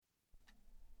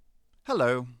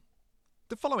Hello.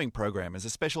 The following program is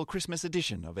a special Christmas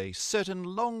edition of a certain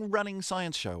long-running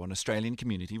science show on Australian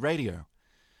Community Radio.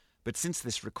 But since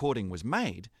this recording was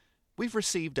made, we've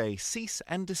received a cease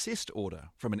and desist order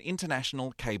from an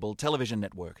international cable television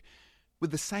network with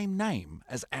the same name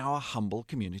as our humble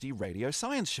community radio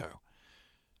science show.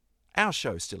 Our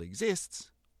show still exists,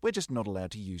 we're just not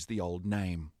allowed to use the old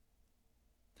name.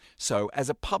 So, as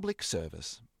a public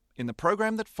service, in the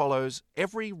program that follows,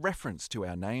 every reference to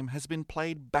our name has been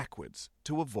played backwards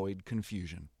to avoid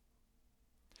confusion.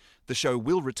 The show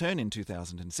will return in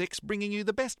 2006, bringing you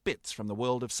the best bits from the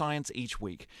world of science each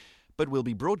week, but we'll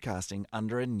be broadcasting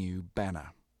under a new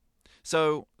banner.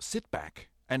 So sit back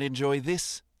and enjoy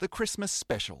this, the Christmas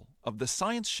special of the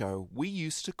science show we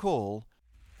used to call...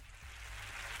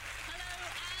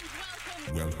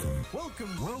 Welcome.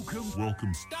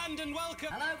 Stand and welcome.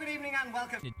 Hello, good evening and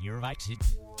welcome. Eurexit.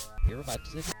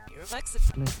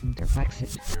 Listen to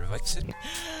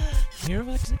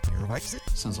Eurexit.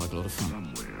 Sounds like a lot of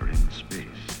fun. Somewhere in space,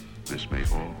 this may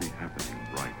all be happening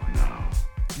right now.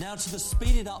 Now, to the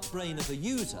speeded up brain of a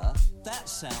user, that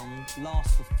sound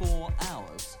lasts for 4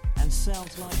 hours and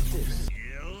sounds like this.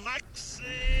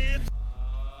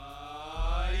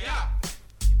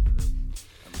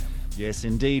 Yes,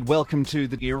 indeed. Welcome to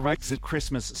the Eurexit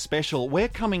Christmas special. We're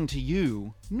coming to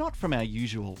you not from our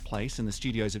usual place in the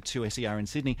studios of 2SER in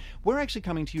Sydney. We're actually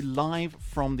coming to you live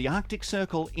from the Arctic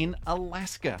Circle in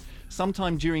Alaska.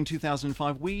 Sometime during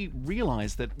 2005, we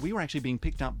realised that we were actually being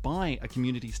picked up by a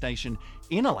community station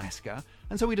in Alaska,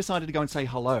 and so we decided to go and say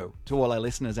hello to all our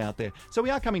listeners out there. So we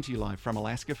are coming to you live from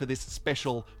Alaska for this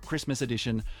special Christmas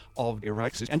edition of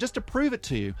Eurexit. And just to prove it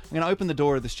to you, I'm going to open the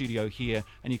door of the studio here,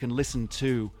 and you can listen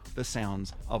to the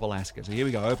sounds of Alaska. So here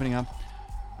we go, opening up.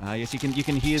 Yes, you can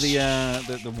hear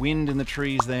the wind in the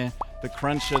trees there, the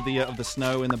crunch of the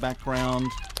snow in the background.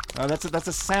 That's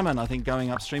a salmon, I think, going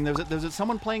upstream. There was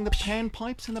someone playing the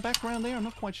panpipes in the background there. I'm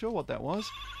not quite sure what that was.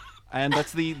 And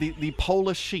that's the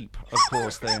polar sheep, of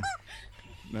course. There,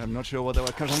 I'm not sure what that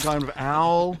was. Some kind of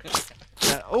owl.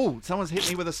 Someone's hit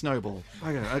me with a snowball.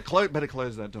 Okay, better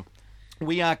close that door.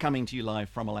 We are coming to you live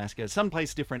from Alaska,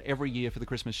 someplace different every year for the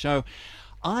Christmas show.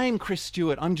 I'm Chris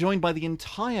Stewart. I'm joined by the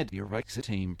entire Eurexit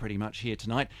team pretty much here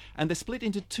tonight, and they're split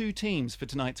into two teams for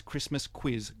tonight's Christmas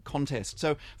quiz contest.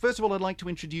 So, first of all, I'd like to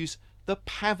introduce the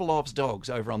Pavlov's dogs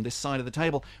over on this side of the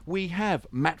table. We have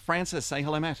Matt Francis. Say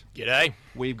hello, Matt. G'day.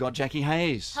 We've got Jackie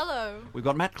Hayes. Hello. We've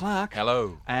got Matt Clark.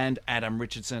 Hello. And Adam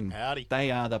Richardson. Howdy.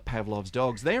 They are the Pavlov's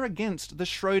dogs. They're against the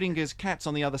Schrodinger's cats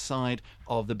on the other side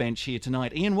of the bench here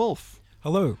tonight. Ian Wolfe.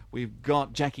 Hello. We've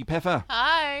got Jackie Peffer.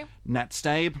 Hi. Nat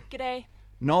Stabe. G'day.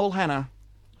 Noel Hanna.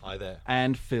 Hi there.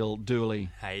 And Phil Dooley.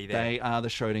 Hey there. They are the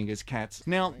Schrodinger's cats.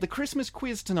 Now, the Christmas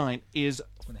quiz tonight is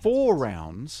 4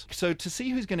 rounds. So to see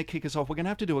who's going to kick us off, we're going to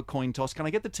have to do a coin toss. Can I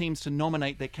get the teams to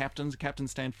nominate their captains? Captains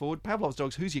stand forward. Pavlov's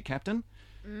dogs, who's your captain?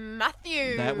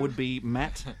 Matthew. That would be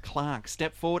Matt Clark.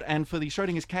 Step forward. And for the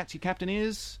Schrodinger's cats, your captain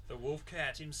is? The wolf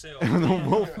cat himself.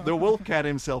 the wolf cat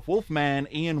himself. Wolfman,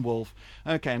 Ian Wolfe.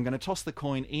 Okay, I'm going to toss the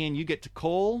coin. Ian, you get to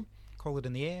call. Call it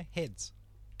in the air. Heads.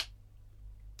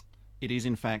 It is,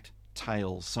 in fact,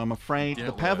 tails. So I'm afraid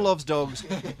the Pavlov's dogs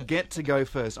get to go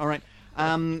first. All right.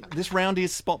 This round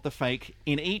is Spot the Fake.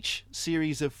 In each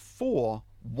series of 4,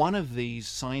 one of these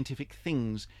scientific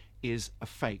things is a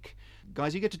fake.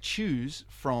 Guys, you get to choose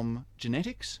from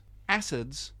genetics,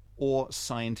 acids, or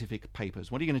scientific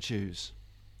papers. What are you going to choose?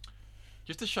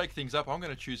 Just to shake things up, I'm going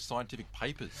to choose scientific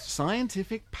papers.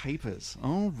 Scientific papers.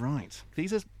 All right.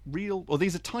 These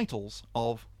are titles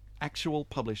of actual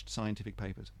published scientific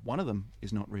papers. One of them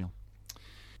is not real.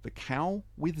 The Cow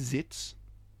with Zits,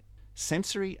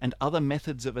 Sensory and Other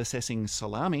Methods of Assessing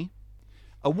Salami,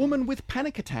 A Woman with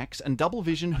Panic Attacks and Double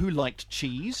Vision Who Liked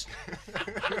Cheese,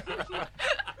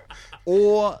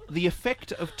 or The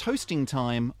Effect of Toasting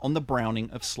Time on the Browning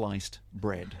of Sliced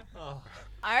Bread.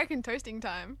 I reckon toasting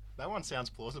time. That one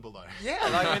sounds plausible, though. Yeah,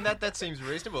 I mean, that seems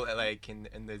reasonable. Like, and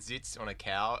the zits on a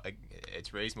cow,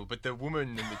 it's reasonable. But the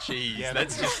woman and the cheese,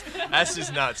 that's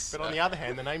just nuts. But on the other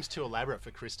hand, the name's too elaborate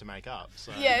for Chris to make up.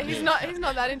 So. Yeah, he's not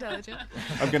that intelligent.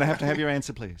 I'm going to have your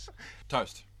answer, please.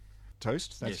 Toast.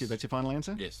 Toast? That's Yes. That's your final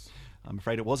answer? Yes. I'm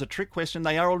afraid it was a trick question.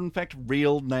 They are all, in fact,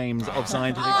 real names of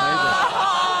scientific papers.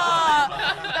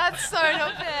 That's so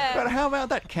not fair. But how about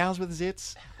that? Cows with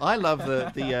zits. I love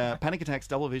the panic attacks,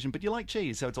 double vision, but you like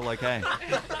cheese, so it's all okay.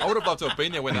 I would have loved to have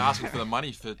been there when they're asking for the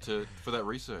money for that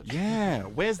research. Yeah,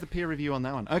 where's the peer review on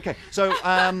that one? Okay, so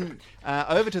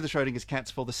over to the Schrodinger's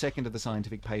cats for the second of the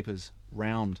scientific papers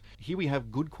round. Here we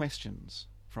have good questions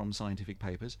from scientific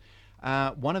papers.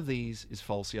 One of these is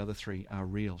false, the other 3 are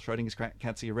real. Schrodinger's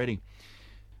cats, are you ready?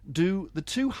 do the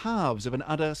two halves of an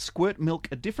udder squirt milk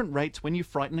at different rates when you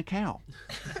frighten a cow?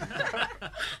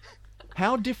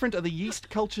 How different are the yeast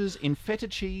cultures in feta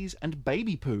cheese and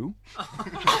baby poo?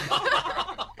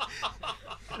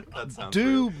 That sounds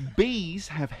Do real. bees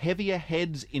have heavier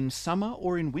heads in summer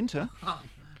or in winter?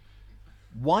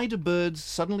 Why do birds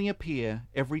suddenly appear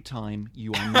every time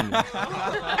you are near?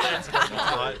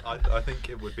 I think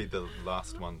it would be the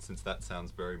last one, since that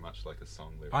sounds very much like a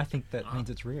song lyric. I think that means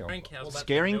it's real.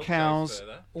 Scaring cows,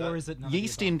 Or is it none of the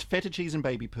yeast in feta cheese and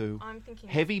baby poo, I'm thinking.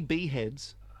 heavy bee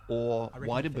heads, or I reckon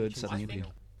why do feta birds cheese suddenly is appear?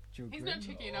 real. Do you He's agree? not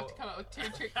tricky enough to come up with two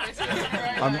trick questions.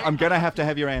 I'm going to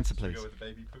have your answer, Should we please. go with the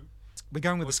baby poo? We're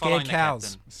going with We're the following scared the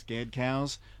cows. captain. Scared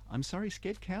cows. I'm sorry,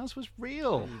 scared cows was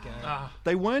real. There you go. Ah.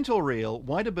 They weren't all real.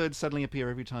 Why do birds suddenly appear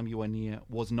every time you are near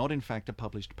was not, in fact, a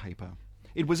published paper.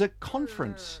 It was a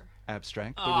conference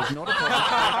abstract. It was not a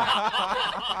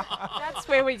published That's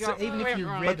where we got. So even if went you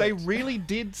wrong. read But they it. really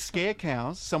did scare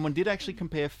cows. Someone did actually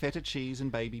compare feta cheese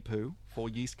and baby poo for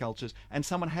yeast cultures, and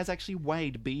someone has actually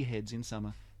weighed bee heads in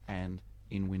summer and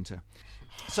in winter.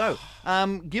 So,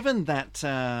 given that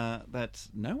that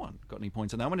no one got any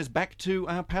points on that one, is back to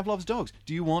Pavlov's dogs.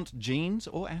 Do you want genes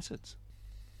or acids?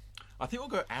 I think we'll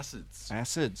go acids.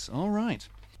 Acids. All right.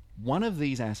 One of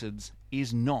these acids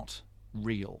is not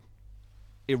real.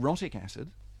 Erotic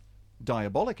acid,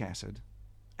 diabolic acid,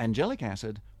 angelic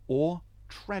acid, or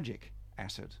tragic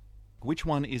acid. Which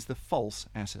one is the false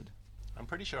acid? I'm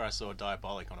pretty sure I saw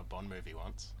Diabolic on a Bond movie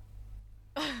once.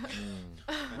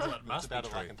 That's Must be about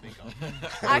all I true. can think of.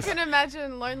 I can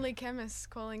imagine lonely chemists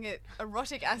calling it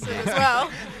erotic acid as well.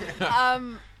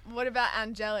 What about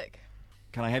angelic?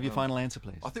 Can I have your final answer,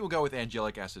 please? I think we'll go with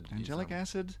angelic acid. Angelic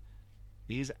acid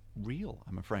is real,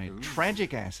 I'm afraid.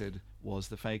 Tragic acid was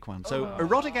the fake one. So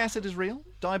erotic acid is real,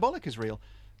 diabolic is real,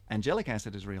 angelic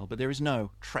acid is real, but there is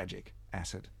no tragic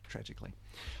acid, tragically.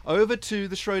 Over to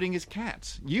the Schrodinger's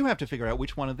cats. You have to figure out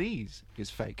which one of these is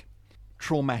fake.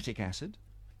 Traumatic acid,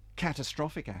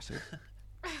 catastrophic acid,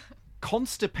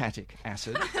 constipatic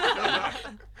acid,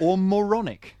 or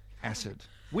moronic acid.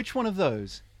 Which one of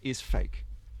those is fake?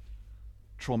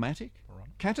 Traumatic,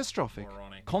 catastrophic,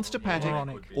 constipatic,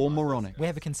 Moronic. or moronic? We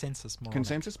have a consensus. Moronic.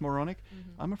 Consensus, moronic?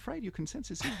 I'm afraid your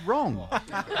consensus is wrong.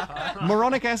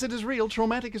 Moronic acid is real,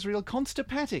 traumatic is real,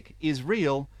 constipatic is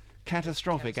real,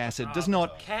 catastrophic acid does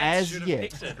not, as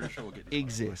yet,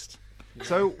 exist.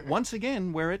 So once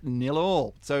again, we're at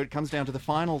 0-all. So it comes down to the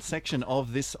final section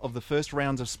of the first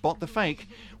rounds of Spot the Fake.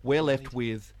 We're left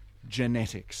with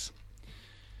genetics.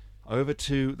 Over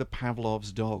to the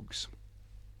Pavlov's dogs.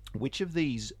 Which of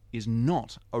these is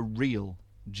not a real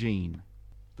gene?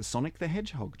 The Sonic the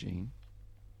Hedgehog gene,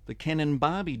 the Ken and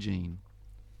Barbie gene,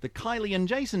 the Kylie and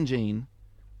Jason gene,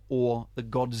 or the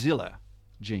Godzilla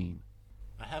gene?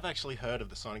 I have actually heard of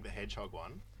the Sonic the Hedgehog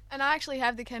one. And I actually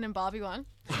have the Ken and Barbie one.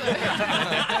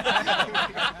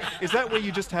 Is that where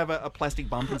you just have a plastic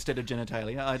bump instead of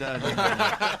genitalia? I don't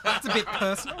know. It's a bit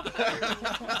personal.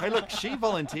 Hey, look, she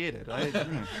volunteered it.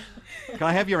 Can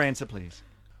I have your answer, please?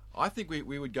 I think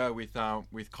we would go with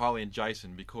Kylie and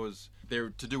Jason because they're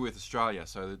to do with Australia.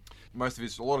 So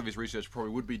that a lot of his research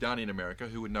probably would be done in America.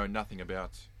 Who would know nothing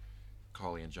about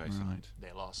Kylie and Jason? Right.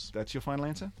 Their loss. That's your final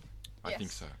answer? I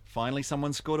think so. Finally,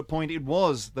 someone scored a point. It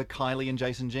was the Kylie and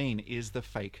Jason gene is the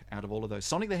fake out of all of those.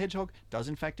 Sonic the Hedgehog does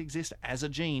in fact exist as a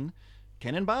gene.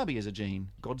 Ken and Barbie is a gene.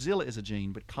 Godzilla is a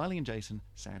gene. But Kylie and Jason,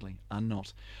 sadly, are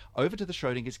not. Over to the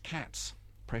Schrodinger's cats.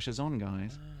 Pressure's on,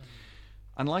 guys.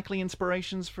 Unlikely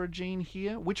inspirations for a gene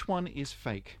here. Which one is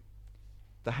fake?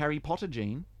 The Harry Potter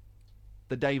gene,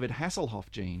 the David Hasselhoff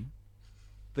gene,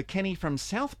 the Kenny from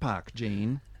South Park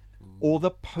gene, or the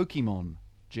Pokemon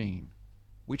gene?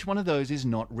 Which one of those is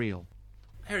not real?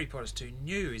 Harry Potter's too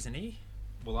new, isn't he?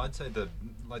 Well, I'd say the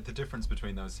difference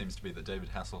between those seems to be that David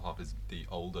Hasselhoff is the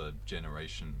older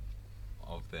generation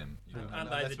of them. You know, Aren't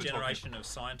unless they the we're generation talking, of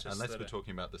scientists? Unless that we're are-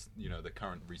 talking about this, the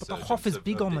current But research. the Hoff is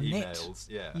big on the emails. net.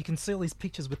 Yeah. You can see all these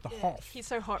pictures with the Hoff. He's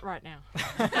so hot right now.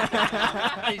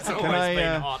 He's always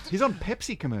been hot. He's on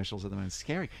Pepsi commercials at the moment.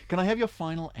 Scary. Can I have your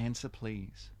final answer,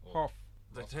 please? Hoff.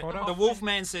 The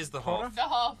Wolfman says the Hoff. The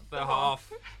Hoff. The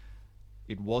Hoff.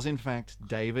 It was, in fact,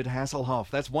 David Hasselhoff.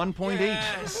 That's 1 point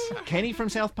Yes. each. Kenny from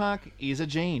South Park is a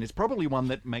gene. It's probably one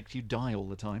that makes you die all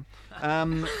the time.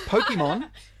 Pokemon,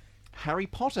 Harry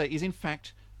Potter is, in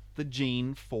fact, the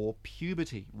gene for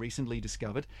puberty, recently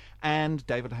discovered. And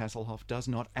David Hasselhoff does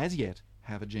not, as yet,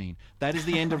 have a gene. That is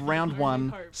the end of round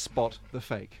one. Spot the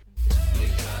Fake.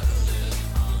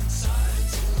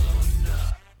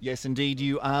 Yes, indeed,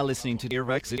 you are listening to Year of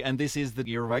Exit, and this is the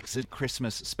Year of Exit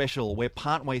Christmas special. We're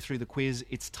partway through the quiz.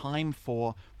 It's time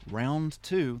for round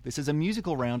 2. This is a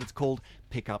musical round. It's called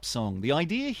Pick Up Song. The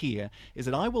idea here is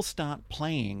that I will start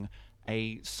playing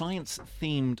a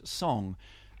science-themed song,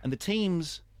 and the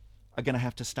teams are going to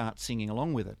have to start singing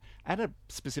along with it. At a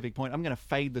specific point, I'm going to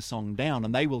fade the song down,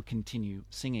 and they will continue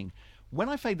singing. When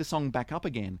I fade the song back up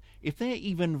again, if they're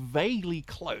even vaguely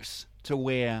close to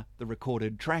where the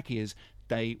recorded track is,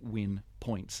 they win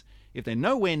points. If they're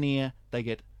nowhere near, they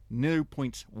get no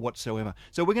points whatsoever.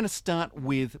 So we're going to start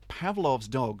with Pavlov's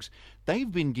Dogs. They've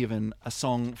been given a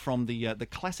song from the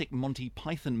classic Monty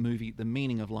Python movie, The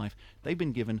Meaning of Life. They've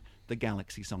been given the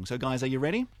Galaxy song. So guys, are you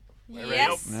ready?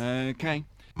 Yes. Okay.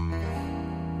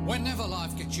 Whenever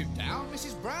life gets you down,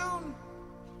 Mrs. Brown,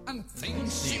 and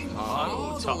things seem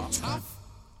hard or tough,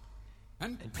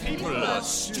 and people are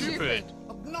stupid,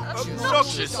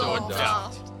 obnoxious or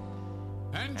daft,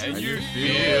 and you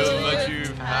feel that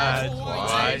you've had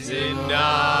quite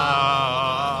enough,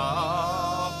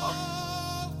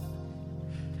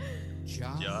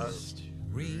 just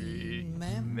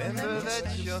remember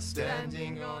that you're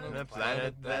standing on a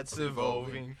planet that's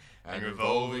evolving and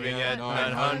revolving at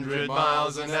 900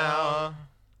 miles an hour.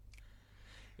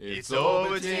 It's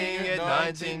orbiting at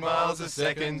 19 miles a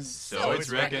second, so it's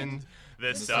reckoned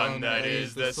the sun that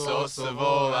is the source of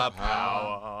all our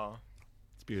power.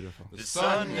 It's beautiful. The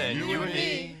sun and you and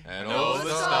me and all the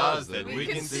stars that we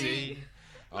can see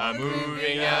are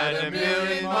moving at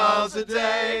 1,000,000 miles a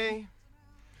day.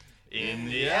 In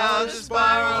the outer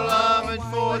spiral arm at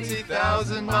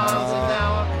 40,000 miles an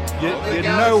hour. You're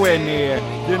nowhere near.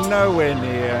 You're nowhere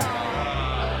near.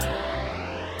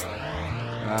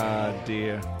 Ah,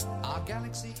 dear.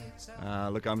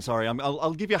 Look, I'm sorry.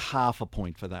 I'll give you half a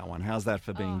point for that one. How's that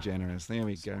for being generous? There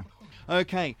we go.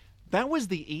 Okay, that was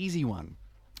the easy one.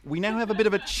 We now have a bit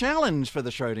of a challenge for the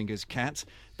Schrodinger's cats.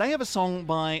 They have a song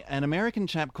by an American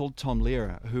chap called Tom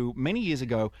Lehrer, who many years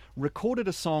ago recorded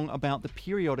a song about the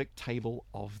periodic table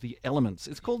of the elements.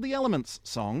 It's called the Elements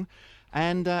Song,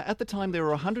 and at the time there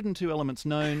were 102 elements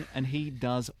known, and he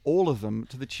does all of them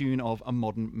to the tune of a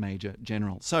modern major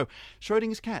general. So,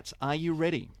 Schrodinger's cats, are you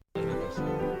ready?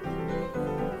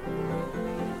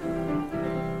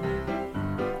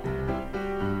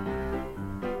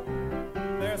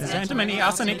 There's antimony,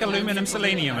 arsenic, aluminum,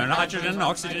 selenium, and hydrogen,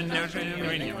 oxygen, nitrogen,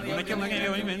 uranium, and nickel,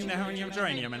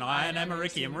 uranium, and iron,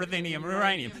 americium, ruthenium,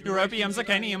 uranium, europium,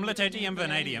 zirconium, lutetium,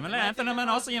 vanadium, and lanthanum,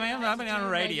 and osmium, and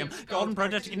radium, golden,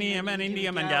 protactinium, and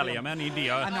indium, and gallium, and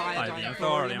iodine,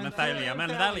 thorium, and thallium,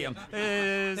 and thallium,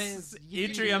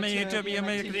 yttrium, ytterbium,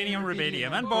 actinium,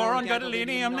 rubidium, and boron,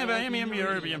 gadolinium, neodymium,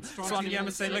 europium, strontium,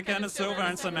 silicon, and silver,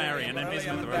 and samarium, and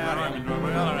bismuth, and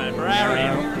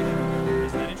barium.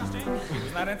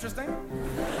 Isn't that interesting?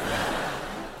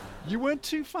 You weren't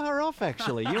too far off,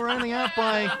 actually. You were only out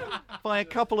by a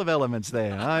couple of elements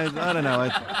there. I don't know.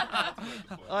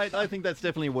 I think that's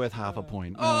definitely worth half a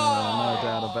point. No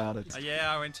doubt about it.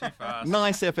 Yeah, I went too fast.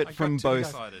 Nice effort from both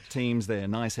excited. teams there.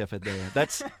 Nice effort there.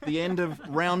 That's the end of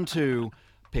round 2,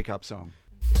 Pickup Song.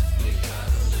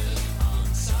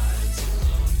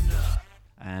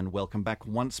 And welcome back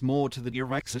once more to the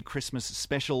Erexit Christmas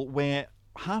special. We're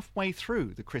halfway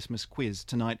through the Christmas quiz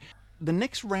tonight. The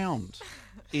next round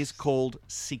is called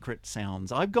Secret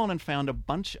Sounds. I've gone and found a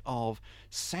bunch of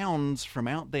sounds from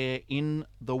out there in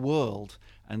the world,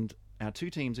 and our two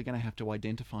teams are going to have to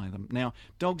identify them. Now,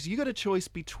 Dogs, you got a choice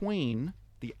between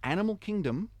the animal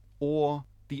kingdom or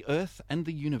the earth and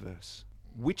the universe.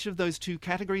 Which of those two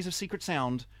categories of secret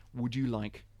sound would you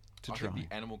like to try? I think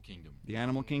the animal kingdom. The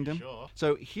animal kingdom? Sure.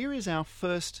 So here is our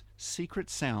first secret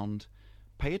sound.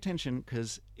 Pay attention,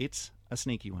 because it's a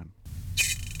sneaky one.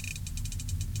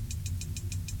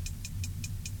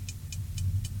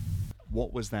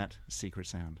 What was that secret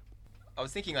sound? I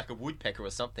was thinking like a woodpecker or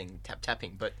something,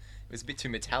 tapping, but it was a bit too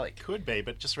metallic. Could be,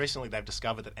 but just recently they've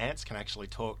discovered that ants can actually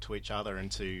talk to each other and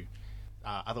to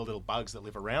other little bugs that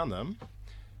live around them.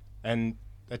 And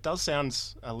it does sound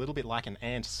a little bit like an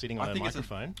ant sitting on a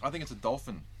microphone. I think it's a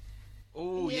dolphin.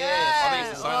 Oh, Yeah. yes. I think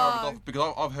it's the sonar of a dolphin,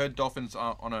 because I've heard dolphins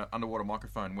on an underwater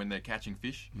microphone when they're catching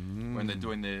fish, when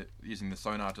they're using the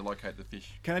sonar to locate the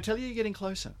fish. Can I tell you you're getting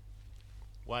closer?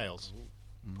 Whales.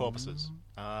 Porpoises.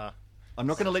 I'm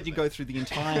not going to let you go through the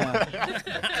entire...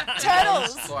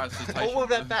 Turtles. Oh, what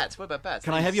about bats? What about bats?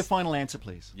 Can I have your final answer,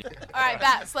 please? All right,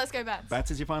 bats. Let's go bats.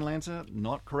 Bats is your final answer?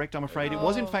 Not correct, I'm afraid. It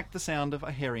was, in fact, the sound of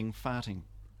a herring farting.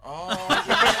 Oh,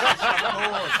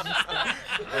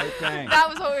 Okay. That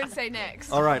was what we would say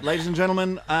next. All right, ladies and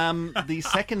gentlemen, the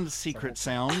second secret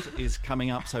sound is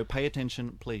coming up, so pay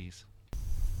attention, please.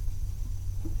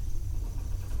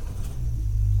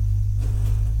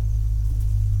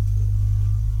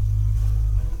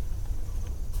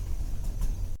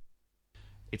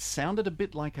 It sounded a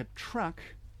bit like a truck,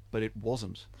 but it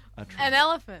wasn't a truck. An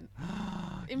elephant.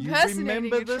 You Impersonating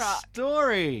remember a the truck.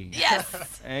 story.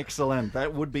 Yes. Excellent.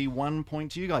 That would be 1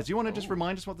 point to you guys. Do you want to just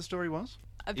remind us what the story was?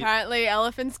 Apparently,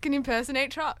 elephants can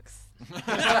impersonate trucks.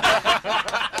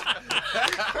 Yeah.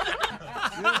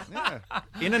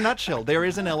 In a nutshell, there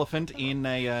is an elephant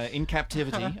in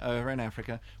captivity over in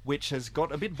Africa, which has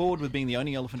got a bit bored with being the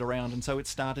only elephant around, and so it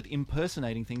started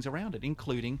impersonating things around it,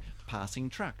 including passing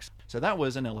trucks. So that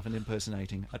was an elephant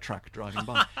impersonating a truck driving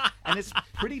by. And it's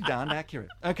pretty darn accurate.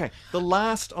 Okay, the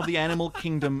last of the Animal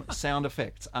Kingdom sound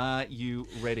effects. Are you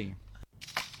ready?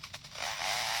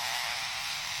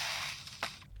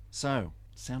 So,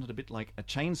 sounded a bit like a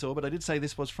chainsaw, but I did say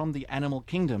this was from the Animal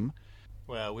Kingdom.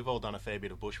 Well, we've all done a fair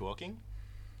bit of bushwalking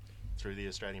through the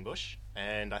Australian bush,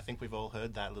 and I think we've all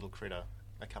heard that little critter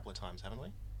a couple of times, haven't we?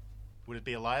 Would it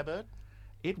be a lyrebird?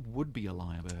 It would be a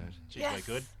lyrebird. Gee, we're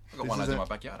good. I've got one of those in my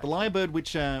backyard. The lyrebird,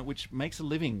 which makes a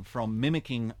living from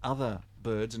mimicking other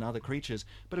birds and other creatures.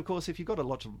 But of course, if you've got a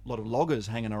lot of loggers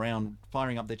hanging around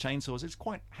firing up their chainsaws, it's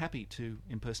quite happy to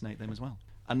impersonate them as well.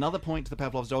 Another point to the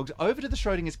Pavlov's dogs. Over to the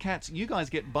Schrodinger's cats. You guys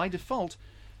get, by default,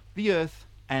 the Earth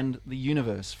and the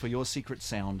universe for your secret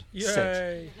sound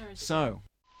set. So,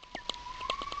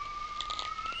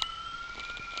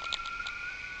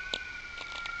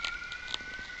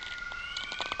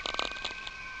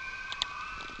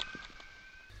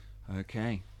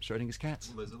 okay, Schrodinger's cats.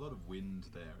 Well, there's a lot of wind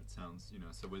there. It sounds,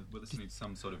 so we're listening to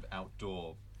some sort of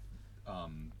outdoor,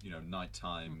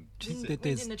 nighttime. Wind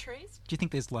in the trees? Do you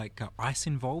think there's like ice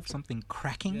involved? Something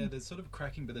cracking? Yeah, there's sort of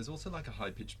cracking, but there's also like a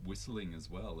high-pitched whistling as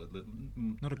well.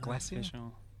 Not a glacier?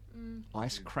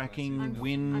 Ice cracking,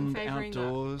 wind,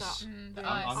 outdoors.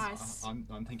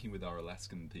 I'm thinking with our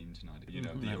Alaskan theme tonight.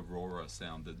 The aurora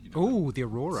sound that. Oh, the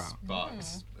aurora.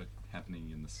 Sparks are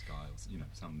happening in the sky.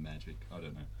 Some magic. I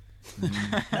don't know.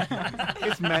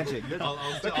 It's magic. I'll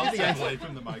stay away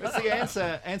from the microphone. That's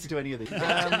the answer to any of these.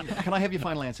 Can I have your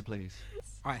final answer, please?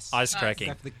 Ice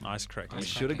cracking. Ice cracking. I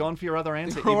should have gone for your other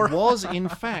answer. It was, in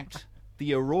fact,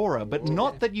 the aurora, but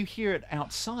not that you hear it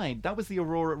outside. That was the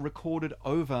aurora recorded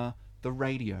over the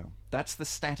radio. That's the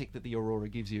static that the aurora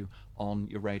gives you on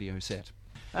your radio set.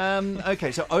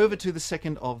 Okay, so over to the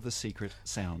second of the secret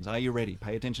sounds. Are you ready?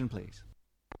 Pay attention, please.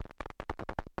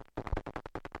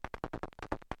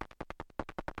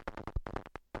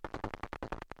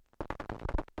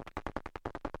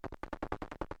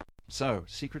 So,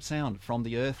 secret sound from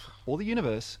the Earth or the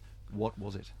universe. What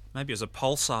was it? Maybe it was a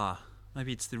pulsar.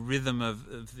 Maybe it's the rhythm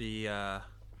of the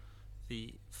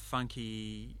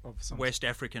funky West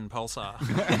African pulsar. Is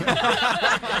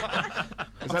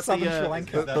that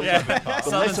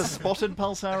the lesser spotted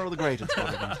pulsar or the greater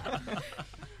spotted pulsar?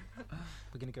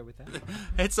 We're going to go with that.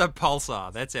 It's a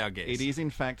pulsar. That's our guess. It is, in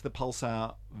fact, the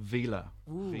pulsar Vela.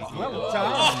 Well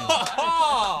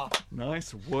done.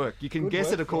 Nice work. You can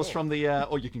guess it, of course, from the,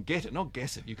 or you can get it, not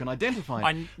guess it. You can identify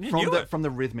I it from the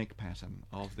rhythmic pattern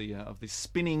of the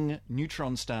spinning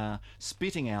neutron star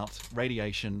spitting out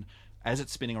radiation as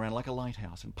it's spinning around like a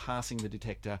lighthouse and passing the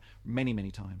detector many, many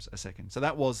times a second. So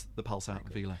that was the pulsar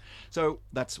Vela. So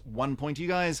that's 1 point to you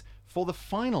guys. For the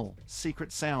final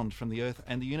secret sound from the Earth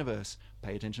and the universe,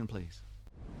 pay attention, please.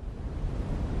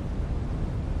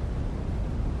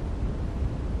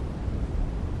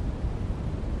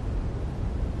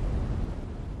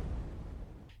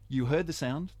 You heard the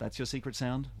sound. That's your secret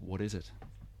sound. What is it?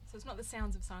 So it's not the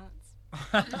sounds of silence.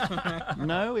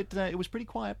 No, it was pretty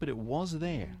quiet, but it was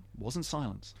there. It wasn't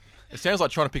silence. It sounds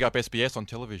like trying to pick up SBS on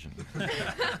television.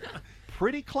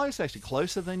 Pretty close, actually.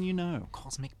 Closer than you know.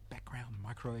 Cosmic background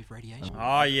microwave radiation.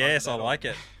 Oh, yes, I like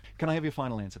it. Can I have your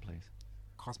final answer, please?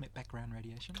 Cosmic background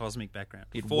radiation? Cosmic background.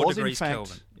 It 4 was, degrees in fact,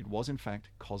 Kelvin. It was, in fact,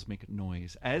 cosmic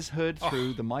noise. As heard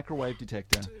through the microwave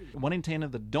detector, 1 in 10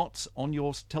 of the dots on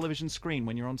your television screen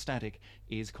when you're on static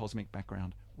is cosmic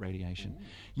background radiation. Ooh.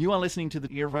 You are listening to the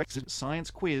Earwax Science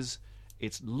Quiz.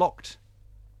 It's locked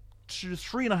to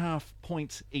 3.5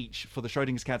 points each for the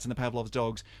Schrodinger's cats and the Pavlov's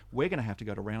dogs. We're going to have to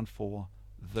go to round 4,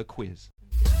 the quiz.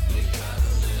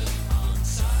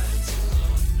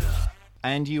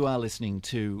 And you are listening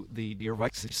to the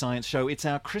Earwax Science Show. It's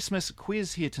our Christmas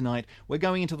quiz here tonight. We're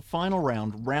going into the final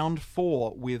round, round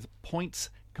 4, with points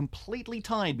completely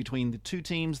tied between the two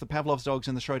teams, the Pavlov's dogs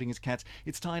and the Schrodinger's cats.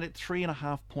 It's tied at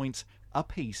 3.5 points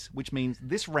apiece, which means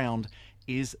this round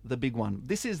is the big one.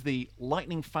 This is the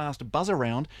lightning fast buzzer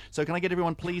round. So can I get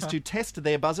everyone please to test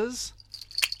their buzzers?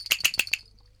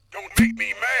 Don't make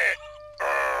me mad.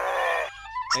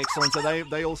 Excellent. So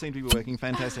they all seem to be working.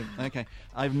 Fantastic. Okay.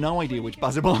 I have no idea which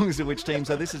buzzer belongs to which team,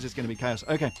 so this is just going to be chaos.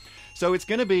 Okay. So it's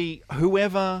going to be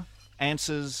whoever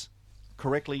answers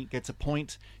correctly gets a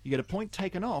point. You get a point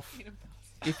taken off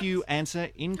if you answer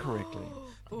incorrectly.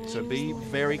 So be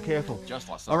very careful. Just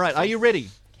like All right, are you ready?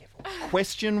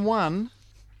 Question 1.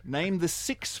 Name the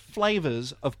 6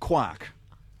 flavours of quark.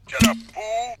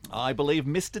 I believe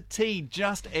Mr. T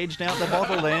just edged out the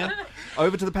bottle there.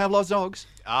 Over to the Pavlov's dogs.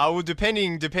 Well,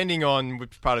 depending on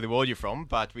which part of the world you're from,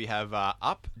 but we have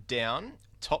up, down,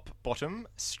 top, bottom,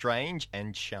 strange,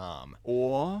 and charm.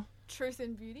 Or... Truth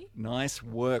and beauty. Nice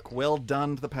work. Well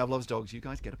done to the Pavlov's dogs. You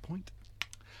guys get a point.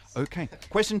 Okay.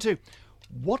 Question 2.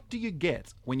 What do you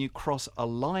get when you cross a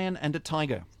lion and a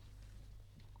tiger?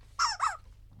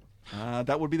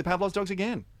 That would be the Pavlov's dogs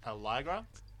again. A liger?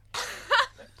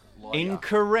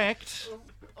 Incorrect.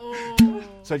 Oh.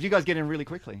 So if you guys get in really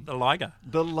quickly. The liger.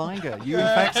 The liger. You in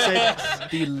fact said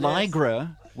the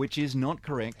ligra, which is not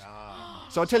correct.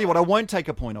 So I'll tell you what, I won't take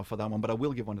a point off for that one, but I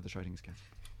will give one to the Schrodinger's cat.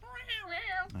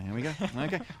 There we go.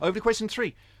 Okay. Over to question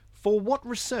 3. For what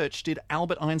research did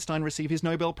Albert Einstein receive his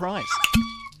Nobel Prize?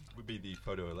 Would be the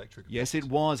photoelectric. Yes, it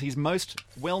was. He's most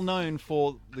well known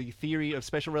for the theory of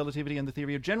special relativity and the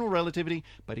theory of general relativity,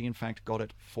 but he in fact got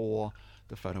it for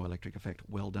the photoelectric effect.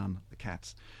 Well done, the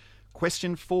cats.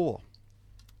 Question 4.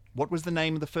 What was the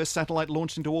name of the first satellite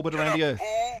launched into orbit around the Earth?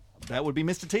 That would be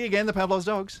Mr. T again, the Pavlov's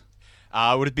dogs.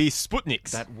 Would it be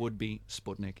Sputnik? That would be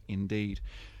Sputnik, indeed.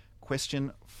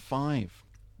 Question 5.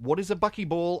 What is a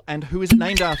buckyball and who is it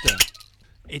named after?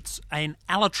 It's an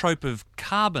allotrope of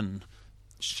carbon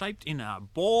shaped in a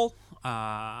ball,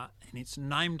 and it's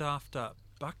named after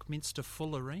Buckminster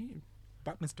Fuller.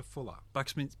 Buckminster Fuller.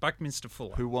 Buckminster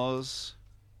Fuller. Who was?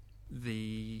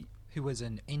 Who was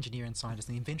an engineer and scientist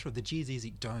and the inventor of the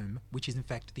geodesic dome, which is in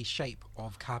fact the shape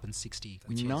of carbon-60.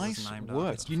 Nice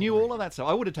work. You knew all of that, so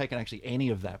I would have taken actually any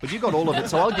of that, but you got all of it,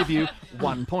 so I'll give you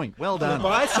 1 point. Well done.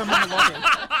 Buy someone logic.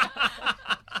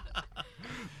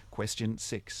 Question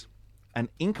 6. An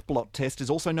ink blot test is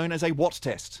also known as a what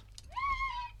test?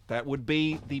 That would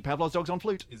be the Pavlov's dogs on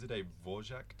flute. Is it a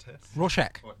Rorschach test?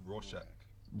 Rorschach. What, Rorschach.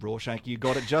 Rorschach, you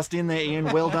got it just in there,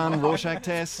 Ian. Well done, Rorschach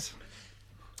test.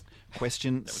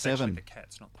 Question 7. The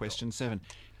cats, not the Question 7.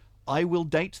 I will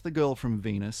date the girl from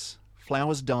Venus.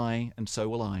 Flowers die, and so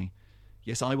will I.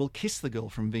 Yes, I will kiss the girl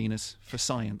from Venus for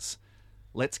science.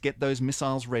 Let's get those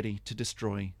missiles ready to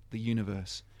destroy the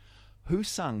universe. Who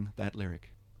sung that lyric?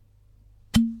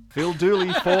 Phil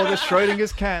Dooley for the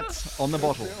Schrodinger's cats on the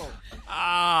bottle.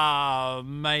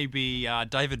 Maybe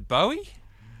David Bowie?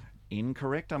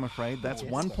 Incorrect, I'm afraid. That's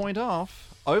 1 point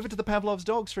off. Over to the Pavlov's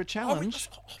dogs for a challenge.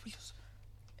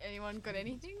 Anyone got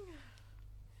anything?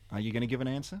 Are you going to give an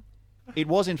answer? It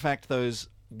was, in fact, those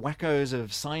wackos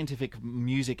of scientific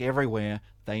music everywhere.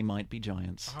 They might be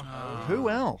giants. Who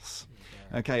else?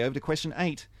 Okay, over to question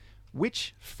 8.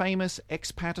 Which famous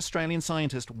expat Australian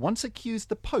scientist once accused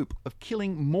the Pope of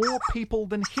killing more people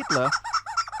than Hitler?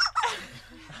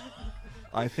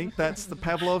 I think that's the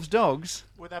Pavlov's dogs.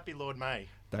 Would that be Lord May?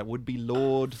 That would be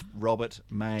Lord Robert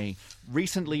May,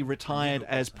 recently retired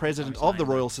as president of the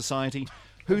Royal Society,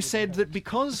 who said that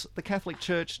because the Catholic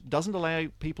Church doesn't allow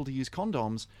people to use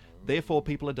condoms, therefore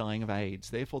people are dying of AIDS.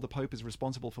 Therefore the Pope is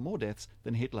responsible for more deaths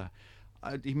than Hitler.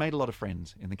 He made a lot of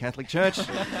friends in the Catholic Church,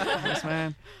 this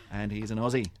man, and he's an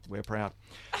Aussie. We're proud.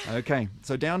 Okay,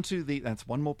 so down to that's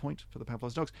 1 more point for the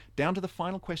Pavlov's dogs. Down to the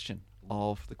final question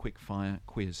of the quick fire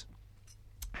quiz.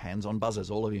 Hands on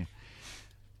buzzers, all of you.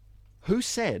 Who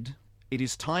said it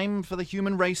is time for the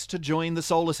human race to join the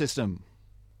solar system?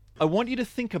 I want you to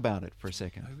think about it for a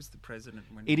second. Who was the president?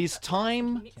 It is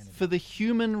time for the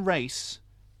human race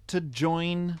to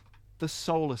join the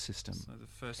solar system. So the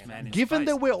first man in Given space,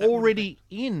 that we're already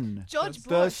in George the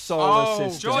Bush. solar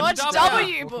system. George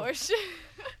W. Bush.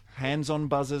 Hands on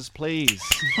buzzers, please.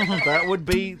 That would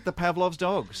be the Pavlov's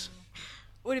dogs.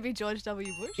 Would it be George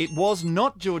W. Bush? It was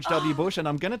not George W. Bush, and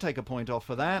I'm going to take a point off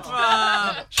for that.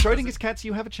 Schrodinger's cats,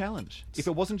 you have a challenge. If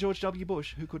it wasn't George W.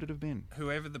 Bush, who could it have been?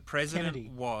 Whoever the president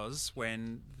Kennedy. was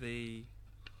when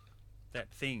that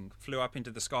thing flew up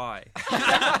into the sky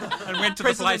and went to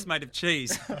the place made of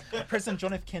cheese. President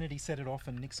John F. Kennedy set it off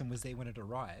and Nixon was there when it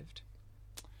arrived.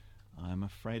 I'm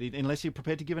afraid, unless you're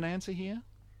prepared to give an answer here,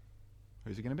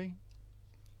 who's it going to be?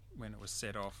 When it was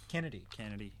set off. Kennedy.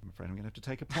 I'm afraid I'm going to have to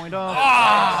take a point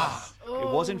off. It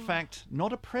was, in fact,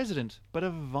 not a president, but a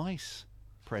vice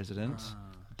president,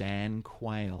 Dan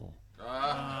Quayle.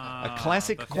 A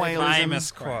classic Quaylism.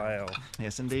 Famous Quayle.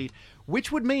 Yes, indeed.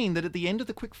 Which would mean that at the end of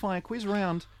the quickfire quiz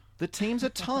round, the teams are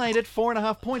tied at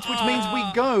 4.5 points, which means we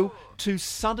go to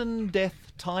sudden death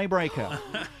tiebreaker.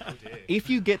 If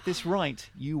you get this right,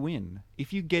 you win.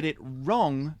 If you get it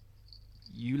wrong,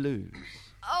 you lose.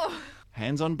 Oh.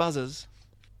 Hands on buzzers.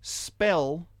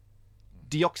 Spell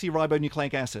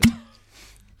deoxyribonucleic acid.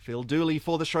 Phil Dooley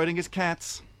for the Schrodinger's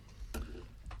cats.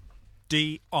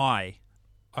 DIOXYRIBONUCLEICACID.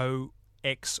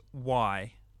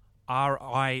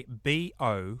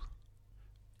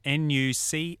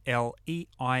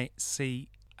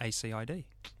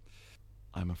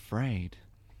 I'm afraid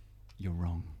you're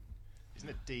wrong. Isn't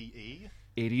it DE?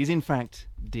 It is, in fact,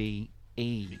 DE.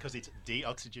 Because it's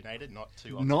deoxygenated, not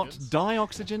two oxygens. Not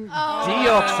dioxygen,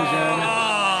 deoxygen.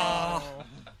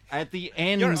 At the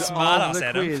end You're a smart of the ass,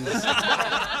 Adam. quiz,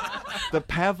 the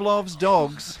Pavlov's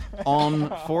dogs on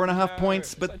 4.5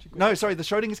 points, the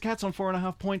Schrodinger's cats on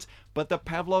 4.5 points, but the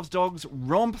Pavlov's dogs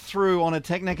romp through on a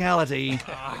technicality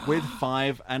with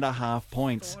 5.5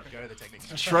 points.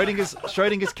 Schrodinger's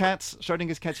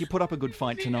cats, you put up a good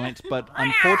fight tonight, but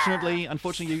unfortunately,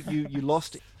 you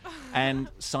lost, and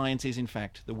science is in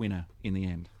fact the winner in the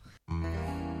end.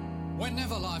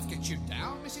 Whenever life gets you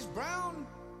down, Mrs. Brown,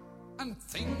 and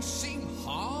things seem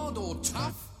hard or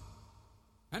tough,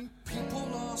 and people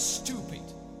are stupid,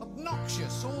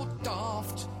 obnoxious or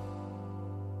daft,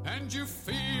 and you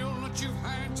feel that you've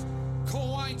had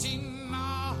quite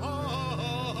enough,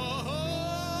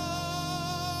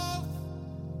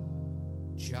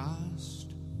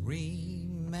 just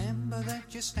remember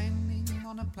that you're standing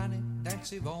on a planet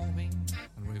that's evolving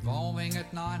and revolving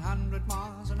at 900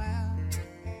 miles an hour.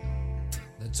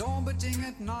 That's orbiting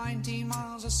at 19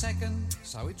 miles a second,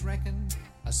 so it's reckoned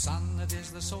a sun that is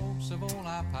the source of all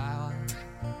our power.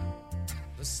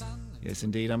 The sun. Yes,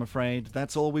 indeed, I'm afraid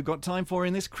that's all we've got time for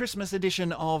in this Christmas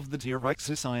edition of the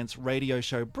Deoxys Science Radio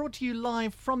Show, brought to you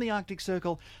live from the Arctic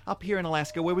Circle up here in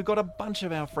Alaska, where we've got a bunch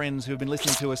of our friends who've been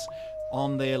listening to us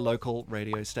on their local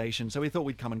radio station, so we thought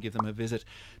we'd come and give them a visit.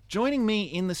 Joining me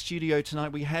in the studio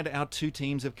tonight, we had our two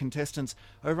teams of contestants.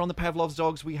 Over on the Pavlov's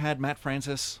Dogs, we had Matt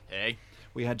Francis. Hey.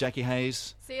 We had Jackie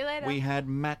Hayes. See you later. We had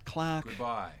Matt Clark.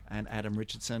 Goodbye. And Adam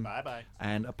Richardson. Bye-bye.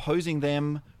 And opposing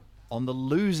them on the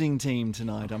losing team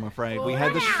tonight, I'm afraid, we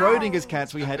had the Schrodinger's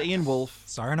cats. We had Ian Wolfe.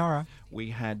 Sayonara. We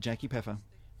had Jackie Peffer.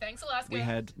 Thanks, Alaska. We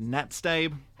had Nat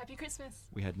Stabe. Happy Christmas.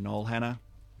 We had Noel Hanna.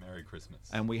 Merry Christmas.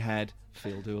 And we had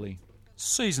Phil Dooley.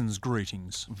 Season's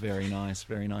greetings. Very nice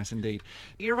indeed.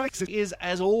 Earwax is,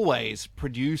 as always,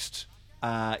 produced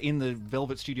in the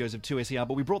Velvet Studios of 2SER,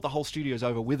 but we brought the whole studios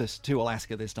over with us to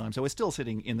Alaska this time, so we're still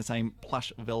sitting in the same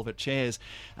plush velvet chairs,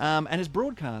 and is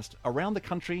broadcast around the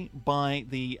country by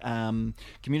the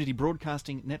Community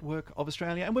Broadcasting Network of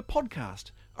Australia, and we're podcast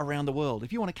around the world.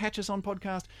 If you want to catch us on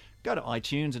podcast, go to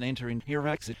iTunes and enter in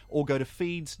Herovax, or go to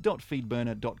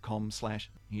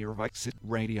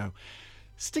feeds.feedburner.com/HerovaxRadio.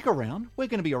 Stick around. We're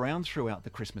going to be around throughout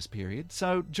the Christmas period,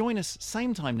 so join us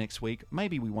same time next week.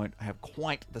 Maybe we won't have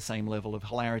quite the same level of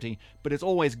hilarity, but it's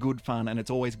always good fun and it's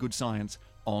always good science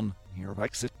on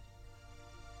Herovax. The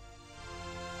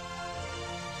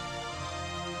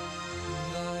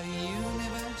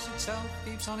universe itself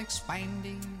keeps on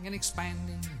expanding and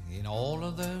expanding in all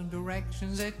of the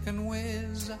directions it can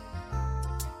whiz,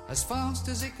 as fast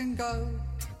as it can go,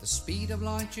 at the speed of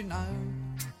light,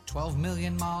 12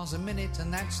 million miles a minute,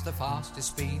 and that's the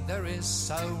fastest speed there is.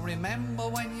 So remember,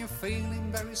 when you're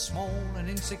feeling very small and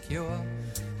insecure,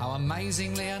 how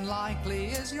amazingly unlikely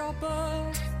is your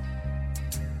birth.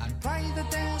 And pray that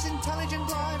there's intelligent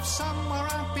life somewhere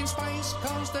up in space,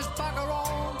 'cause there's bugger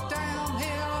all down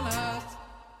here on Earth.